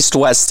over to East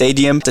West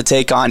Stadium to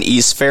take on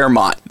East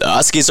Fairmont. The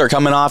Huskies are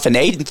coming off an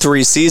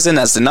 8-3 season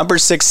as the number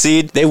 6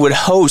 seed. They would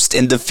host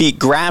and defeat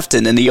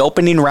Grafton in the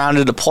opening round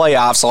of the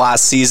playoffs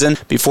last season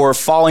before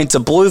falling to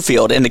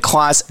Bluefield in the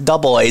Class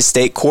AA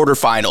state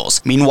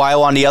quarterfinals.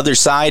 Meanwhile, on the other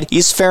side,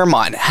 East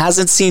Fairmont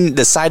hasn't seen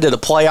the side of the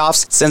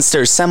playoffs since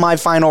their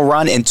semifinal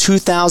run in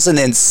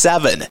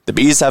 2007. The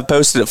Bees have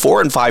posted a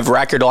 4-5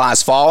 record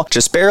last fall,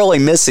 just barely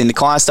missing the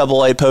Class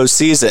AA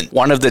postseason.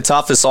 One of the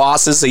toughest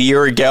losses a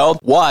year ago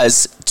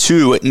was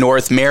to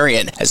North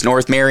Marion, as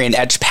North Marion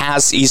edged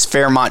past East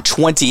Fairmont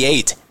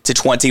 28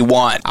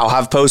 20-21. I'll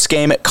have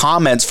post-game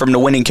comments from the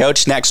winning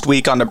coach next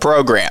week on the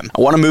program.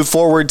 I want to move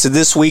forward to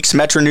this week's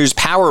Metro News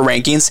Power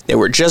Rankings. They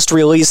were just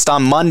released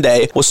on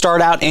Monday. We'll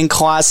start out in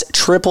Class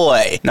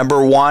AAA.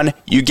 Number 1,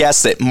 you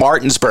guessed it,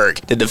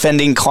 Martinsburg. The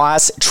defending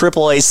Class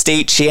AAA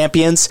state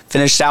champions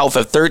finished out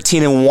with a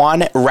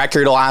 13-1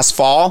 record last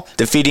fall,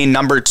 defeating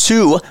number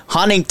 2,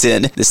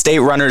 Huntington, the state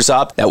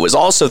runners-up that was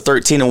also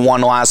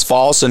 13-1 last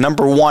fall. So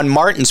number 1,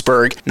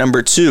 Martinsburg.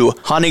 Number 2,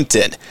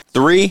 Huntington.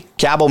 3,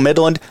 Cabell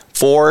Midland.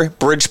 4,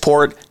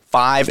 Bridgeport.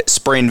 5,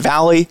 Spring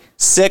Valley.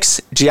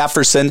 6,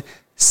 Jefferson.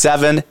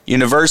 7,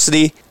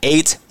 University.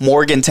 8,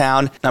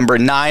 Morgantown. Number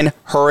 9,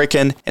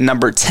 Hurricane. And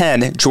number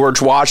 10,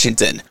 George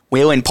Washington.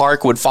 Wheeling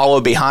Park would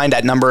follow behind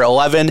at number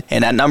 11,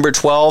 and at number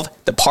 12,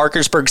 the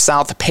Parkersburg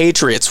South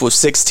Patriots with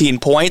 16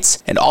 points,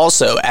 and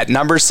also at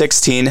number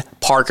 16,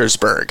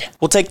 Parkersburg.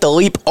 We'll take the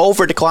leap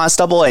over to Class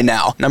AA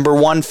now. Number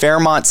 1,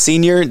 Fairmont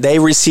Senior, they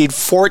received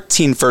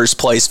 14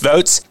 first-place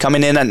votes.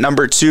 Coming in at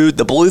number 2,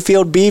 the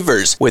Bluefield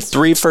Beavers with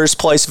 3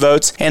 first-place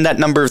votes, and at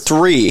number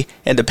 3,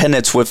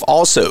 Independence with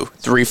also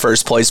 3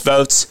 first-place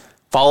votes.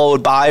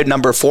 Followed by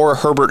number 4,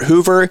 Herbert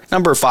Hoover,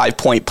 number 5,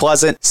 Point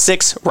Pleasant,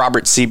 6,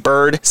 Robert C.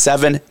 Byrd,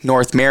 7,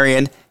 North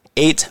Marion,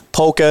 8,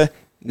 Polka,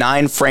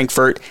 9,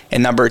 Frankfort,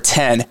 and number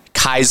 10,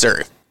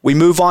 Kaiser. We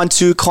move on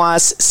to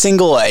Class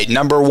Single A.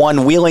 Number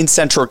 1, Wheeling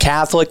Central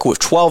Catholic with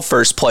 12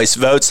 first-place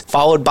votes,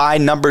 followed by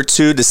number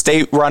 2, the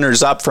state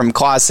runners-up from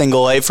Class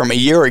Single A from a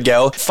year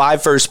ago,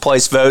 5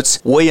 first-place votes,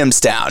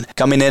 Williamstown.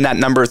 Coming in at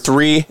number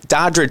 3,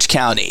 Doddridge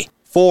County.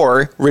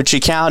 4, Ritchie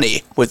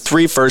County with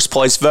 3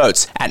 first-place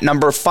votes. At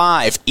number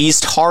 5,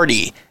 East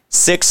Hardy.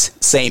 6,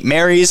 St.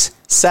 Mary's.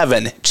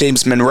 7,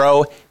 James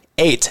Monroe.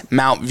 8,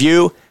 Mount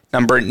View.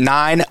 Number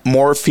 9,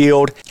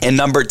 Moorfield. And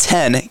number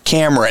 10,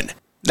 Cameron.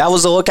 That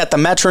was a look at the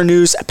Metro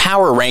News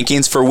Power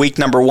Rankings for week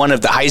number 1 of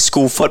the high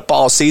school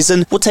football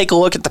season. We'll take a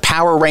look at the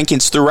Power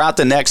Rankings throughout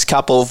the next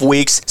couple of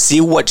weeks,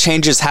 see what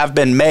changes have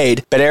been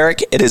made. But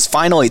Eric, it is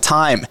finally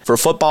time for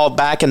football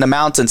back in the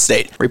Mountain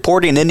State.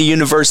 Reporting in the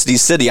University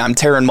City, I'm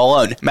Taryn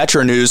Malone,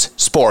 Metro News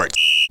Sports.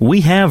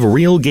 We have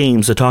real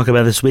games to talk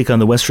about this week on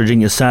the West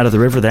Virginia side of the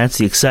river. That's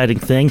the exciting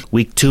thing.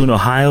 Week 2 in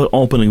Ohio,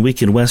 opening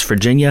week in West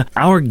Virginia.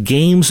 Our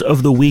games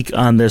of the week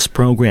on this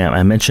program.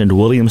 I mentioned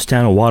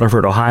Williamstown and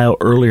Waterford, Ohio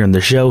earlier in the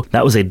show.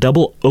 That was a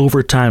double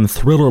overtime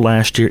thriller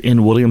last year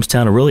in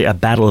Williamstown. Really a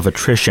battle of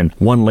attrition.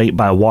 Won late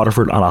by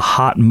Waterford on a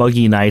hot,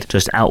 muggy night,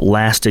 just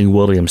outlasting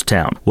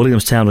Williamstown.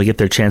 Williamstown will get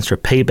their chance for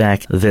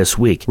payback this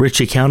week.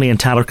 Ritchie County and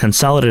Tyler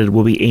Consolidated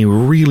will be a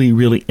really,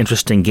 really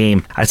interesting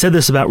game. I said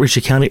this about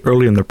Ritchie County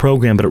earlier in the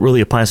program, but it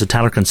really applies to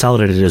Tyler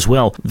Consolidated as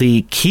well.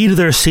 The key to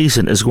their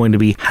season is going to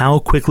be how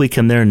quickly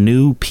can their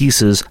new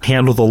pieces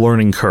handle the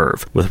learning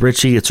curve. With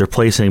Ritchie, it's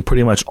replacing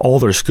pretty much all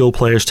their skill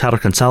players. Tyler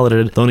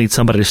Consolidated, they'll need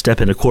somebody to step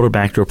into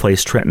quarterback to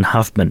replace Trenton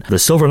Huffman. The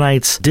Silver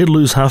Knights did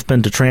lose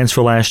Huffman to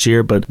transfer last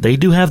year, but they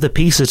do have the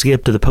pieces to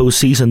get to the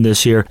postseason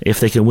this year. If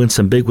they can win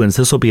some big wins,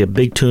 this will be a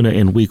big tuna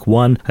in week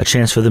 1, a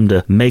chance for them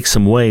to make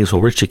some waves.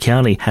 While Ritchie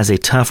County has a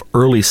tough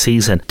early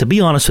season. To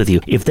be honest with you,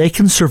 if they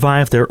can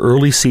survive their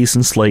early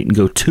season slate and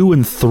go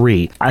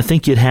 2-3, I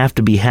think you'd have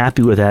to be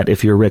happy with that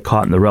if you're Rick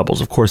Hought and the Rebels.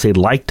 Of course, they'd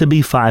like to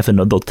be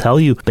 5-0. They'll tell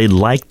you they'd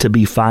like to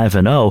be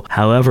 5-0.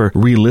 However,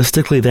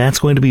 realistically, that's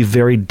going to be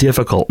very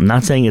difficult. I'm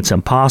not saying it's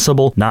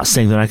impossible, not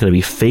saying they're not going to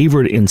be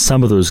favored in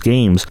some of those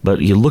games, but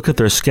you look at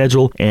their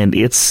schedule and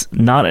it's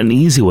not an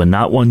easy one,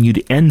 not one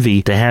you'd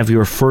envy to have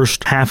your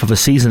first half of a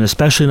season,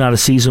 especially not a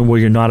season where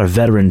you're not a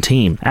veteran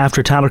team.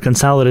 After Tyler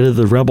Consolidated,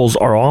 the Rebels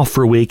are off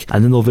for a week,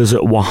 and then they'll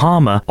visit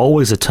Wahama,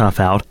 always a tough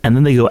out, and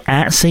then they go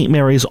at St.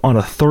 Mary's on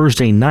a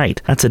Thursday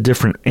night. That's a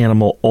different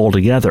animal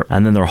altogether.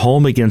 And then they're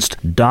home against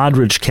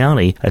Doddridge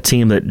County, a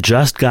team that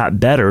just got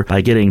better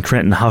by getting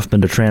Trenton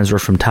Huffman to transfer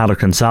from Tyler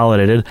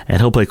Consolidated, and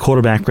he'll play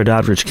quarterback for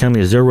Doddridge County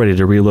as they're ready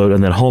to reload,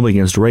 and then home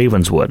against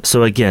Ravenswood.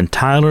 So again,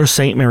 Tyler,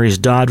 St. Mary's,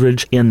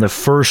 Doddridge in the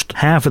first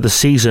half of the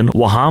season.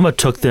 Wahama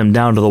took them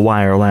down to the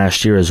wire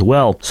last year as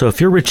well. So if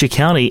you're Ritchie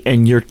County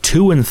and you're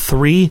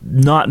 2-3,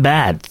 not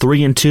bad.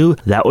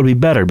 3-2, that would be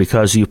better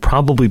because you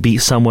probably beat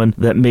someone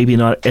that maybe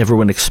not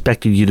everyone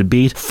expected you to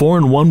beat.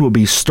 4-1 would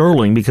be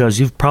sterling because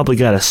you've probably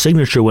got a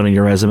signature win on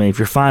your resume. If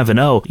you're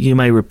 5-0, you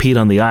may repeat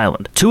on the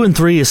island.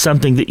 2-3 is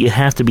something that you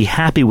have to be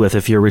happy with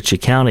if you're Ritchie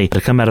County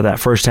to come out of that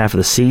first half of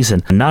the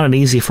season. Not an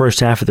easy first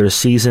half of their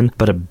season,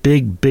 but a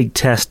big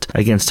test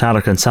against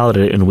Tyler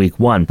Consolidated in week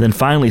 1. Then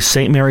finally,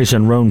 St. Mary's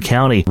and Roane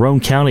County. Roane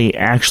County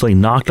actually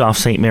knocked off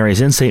St.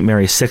 Mary's in St.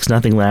 Mary's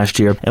 6-0 last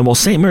year. And while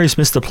St. Mary's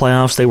missed the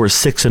playoffs, they were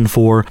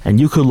 6-4. And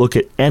you could look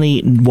at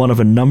any one of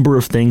a number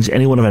of things,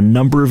 any one of a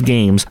number of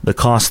games that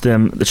cost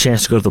them the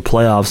chance to go to the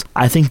playoffs playoffs,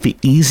 I think the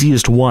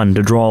easiest one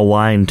to draw a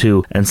line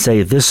to and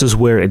say this is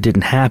where it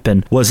didn't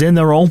happen was in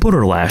their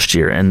opener last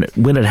year. And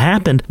when it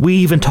happened, we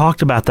even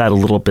talked about that a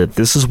little bit.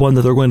 This is one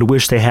that they're going to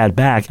wish they had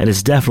back, and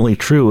it's definitely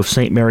true of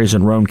St. Mary's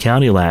and Roane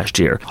County last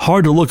year.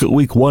 Hard to look at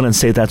week one and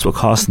say that's what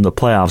cost them the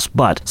playoffs,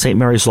 but St.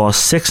 Mary's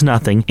lost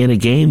 6-0 in a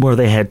game where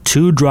they had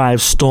 2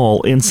 drives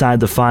stall inside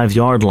the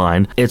 5-yard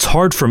line. It's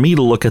hard for me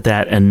to look at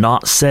that and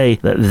not say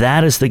that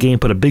that is the game,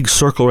 put a big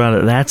circle around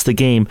it. That's the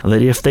game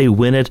that if they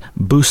win it,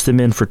 boost them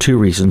in for 2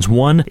 reasons.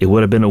 One, it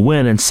would have been a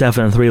win, and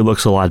 7-3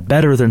 looks a lot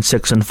better than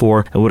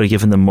 6-4. It would have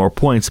given them more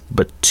points.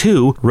 But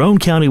 2, Roane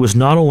County was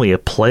not only a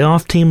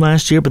playoff team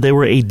last year, but they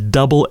were a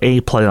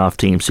double-A playoff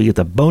team. So you get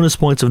the bonus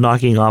points of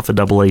knocking off a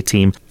double-A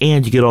team,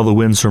 and you get all the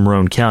wins from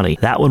Roane County.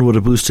 That one would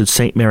have boosted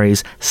St.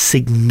 Mary's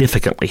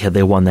significantly had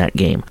they won that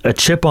game. A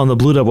chip on the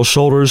Blue Devil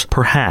shoulders,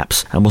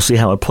 perhaps, and we'll see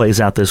how it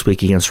plays out this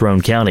week against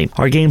Roane County.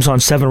 Our games on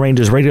 7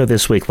 Rangers Radio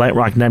this week. Light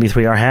Rock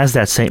 93R has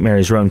that St.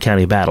 Mary's Roane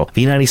County battle.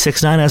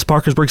 V96.9 has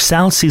Parkersburg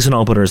South season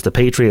openers. The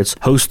Patriots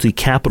host the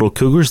Capital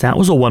Cougars. That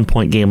was a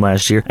 1-point game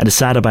last year and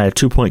decided by a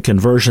 2-point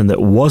conversion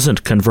that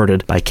wasn't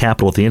converted by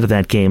Capital at the end of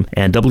that game.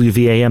 And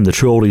WVAM, the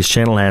True Oldies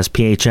channel, has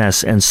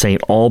PHS and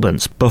St.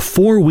 Albans.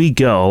 Before we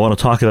go, I want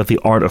to talk about the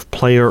art of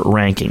player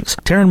rankings.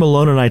 Taryn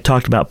Malone and I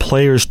talked about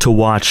players to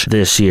watch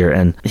this year,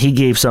 and he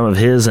gave some of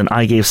his and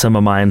I gave some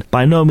of mine.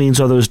 By no means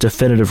are those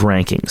definitive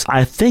rankings.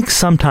 I think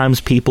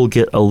sometimes people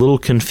get a little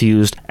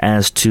confused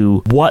as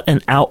to what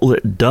an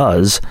outlet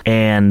does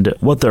and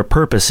what their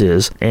purpose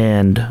is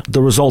and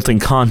the resulting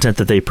content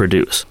that they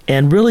produce.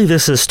 And really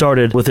this has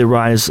started with the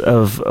rise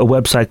of a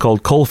website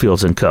called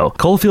Coalfields & Co.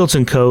 Coalfields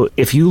 & Co.,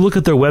 if you look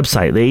at their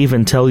website, they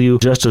even tell you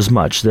just as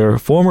much. They're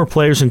former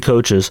players and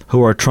coaches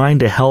who are trying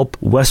to help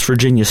West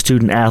Virginia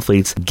student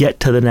athletes get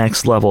to the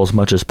next level as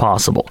much as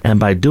possible. And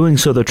by doing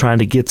so, they're trying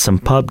to get some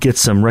pub, get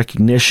some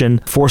recognition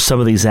for some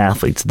of these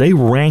athletes. They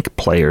rank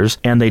players,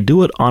 and they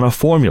do it on a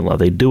formula.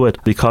 They do it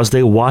because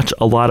they watch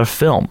a lot of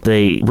film.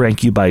 They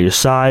rank you by your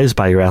size,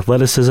 by your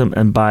athleticism,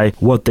 and by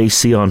what they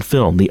see on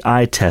film, the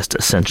eye test,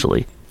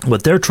 essentially.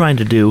 What they're trying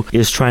to do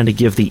is trying to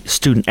give the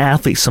student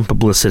athlete some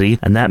publicity,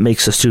 and that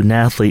makes the student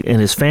athlete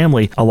and his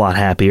family a lot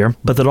happier,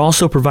 but that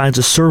also provides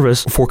a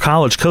service for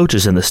college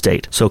coaches in the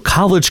state. So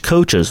college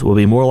coaches will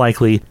be more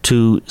likely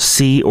to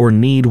see or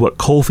need what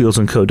Coalfields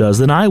 & Co. does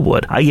than I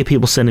would. I get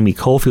people sending me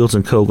Coalfields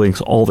 & Co.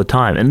 links all the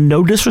time, and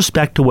no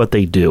disrespect to what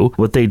they do.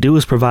 What they do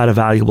is provide a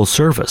valuable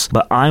service,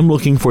 but I'm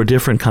looking for a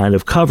different kind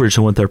of coverage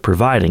than what they're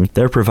providing.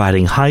 They're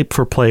providing hype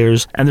for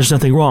players, and there's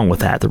nothing wrong with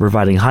that. They're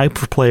providing hype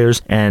for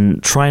players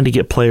and trying to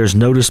get players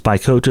noticed by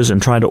coaches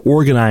and trying to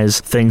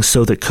organize things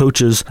so that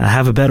coaches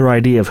have a better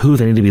idea of who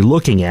they need to be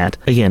looking at.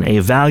 Again, a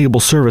valuable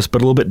service,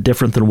 but a little bit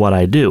different than what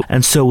I do.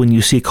 And so when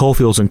you see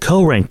Coalfields &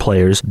 Co. rank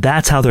players,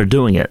 that's how they're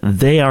doing it.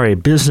 They are a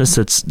business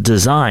that's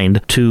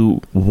designed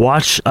to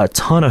watch a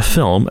ton of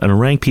film and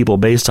rank people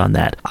based on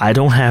that. I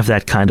don't have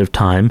that kind of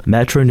time.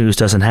 Metro News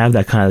doesn't have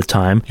that kind of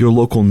time. Your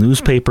local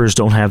newspapers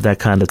don't have that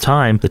kind of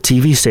time. The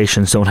TV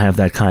stations don't have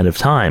that kind of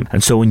time.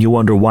 And so when you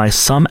wonder why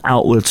some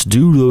outlets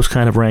do those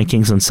kind of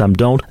rankings and some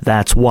don't,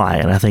 that's why.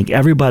 And I think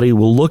everybody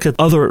will look at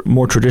other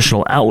more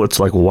traditional outlets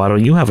like, well, why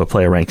don't you have a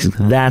player rankings?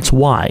 That's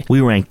why.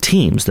 We rank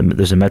teams.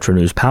 There's a Metro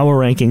News Power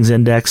Rankings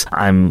Index.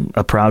 I'm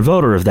a proud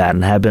voter of that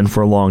and have been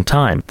for a long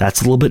time.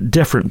 That's a little bit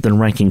different than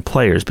ranking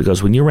players,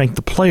 because when you rank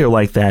the player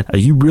like that,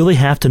 you really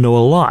have to know a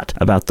lot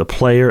about the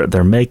player,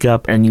 their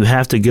makeup, and you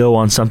have to go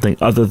on something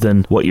other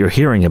than what you're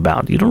hearing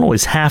about. You don't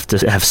always have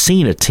to have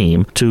seen a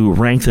team to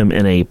rank them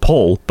in a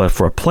poll, but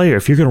for a player,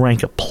 if you're going to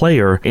rank a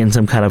player in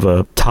some kind of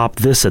a top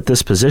this at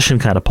this position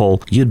kind of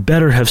poll, you'd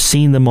better have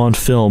seen them on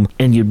film,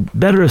 and you'd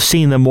better have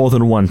seen them more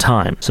than one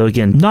time. So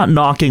again, not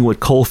knocking what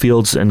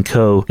Coalfields &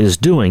 Co. is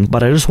doing,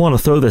 but I just want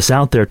to throw this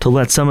out there to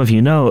let some of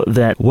you know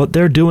that what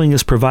they're doing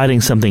is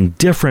providing something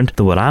different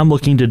than what I'm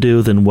looking to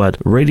do, than what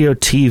radio,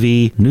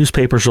 TV,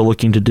 newspapers are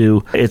looking to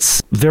do.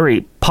 It's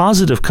very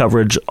positive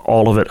coverage,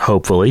 all of it,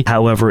 hopefully.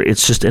 However,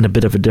 it's just in a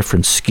bit of a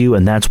different skew,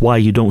 and that's why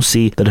you don't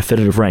see the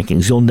definitive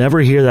rankings. You'll never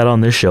hear that on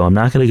this show. I'm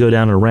not going to go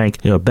down and rank,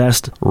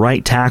 best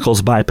right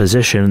tackles by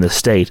position in the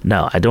state.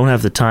 No, I don't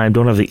have the time,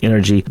 don't have the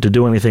energy to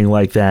do anything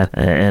like that.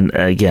 And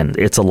again,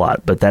 it's a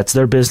lot, but that's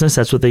their business.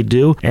 That's what they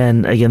do.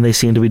 And again, they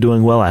seem to be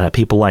doing well at it.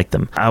 People like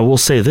them. I will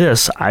say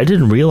this, I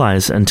didn't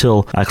realize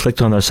until I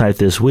clicked on their site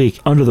this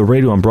week, under the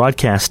radio and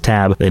broadcast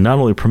tab, they not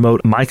only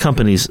promote my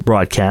company's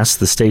broadcasts,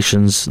 the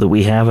stations that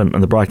we have and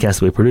the broadcast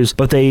that we produce,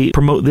 but they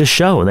promote this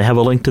show, and they have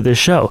a link to this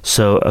show.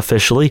 So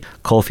officially,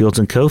 Coalfields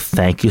 & Co.,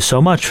 thank you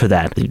so much for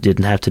that. You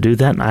didn't have to do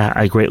that, and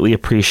I greatly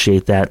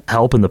appreciate that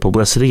help and the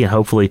publicity, and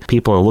hopefully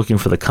people are looking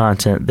for the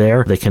content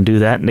there. They can do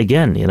that, and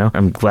again,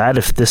 I'm glad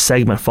if this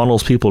segment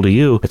funnels people to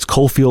you. It's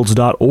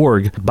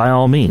coalfields.org, by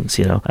all means,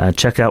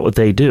 check out what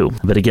they do.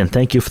 But again,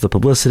 thank you for the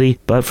publicity.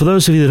 But for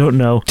those of you that don't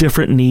know,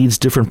 different needs,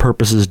 different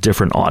purposes,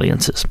 different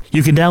audiences.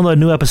 You can download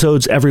new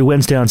episodes every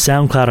Wednesday on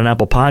SoundCloud and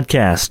Apple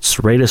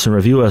Podcasts. Rate us and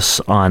review us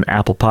on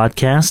Apple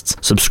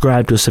Podcasts.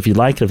 Subscribe to us if you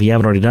like it. If you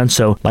haven't already done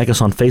so, like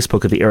us on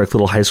Facebook at the Eric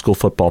Little High School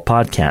Football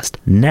Podcast.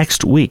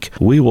 Next week,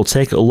 we will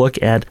take a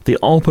look at the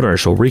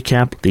openers. We'll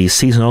recap the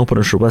season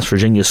openers for West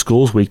Virginia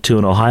schools, Week 2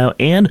 in Ohio,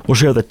 and we'll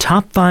share the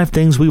top 5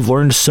 things we've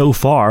learned so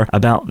far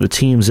about the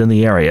teams in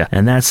the area.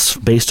 And that's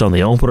based on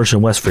the openers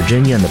in West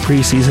Virginia in the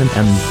preseason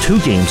and 2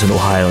 games in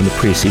Ohio in the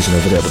preseason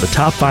over there. But the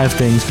top 5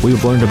 things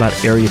we've learned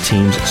about area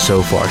teams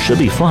so far. Should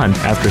be fun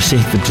after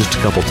seeing them just a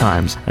couple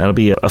times. That'll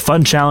be a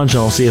fun challenge,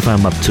 and I'll see if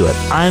I'm up to it.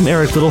 I'm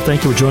Eric Little.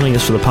 Thank you for joining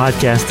us for the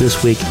podcast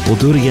this week. We'll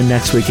do it again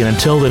next week, and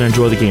until then,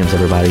 enjoy the games,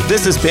 everybody.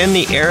 This has been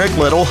the Eric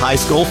Little High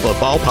School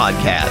Football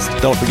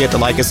Podcast. Don't forget to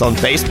like us on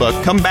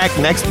Facebook. Come back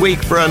next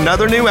week for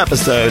another new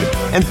episode,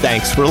 and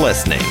thanks for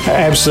listening.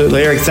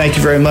 Absolutely, Eric. Thank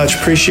you very much.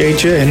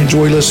 Appreciate you, and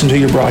enjoy listening to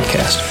your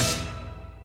broadcast.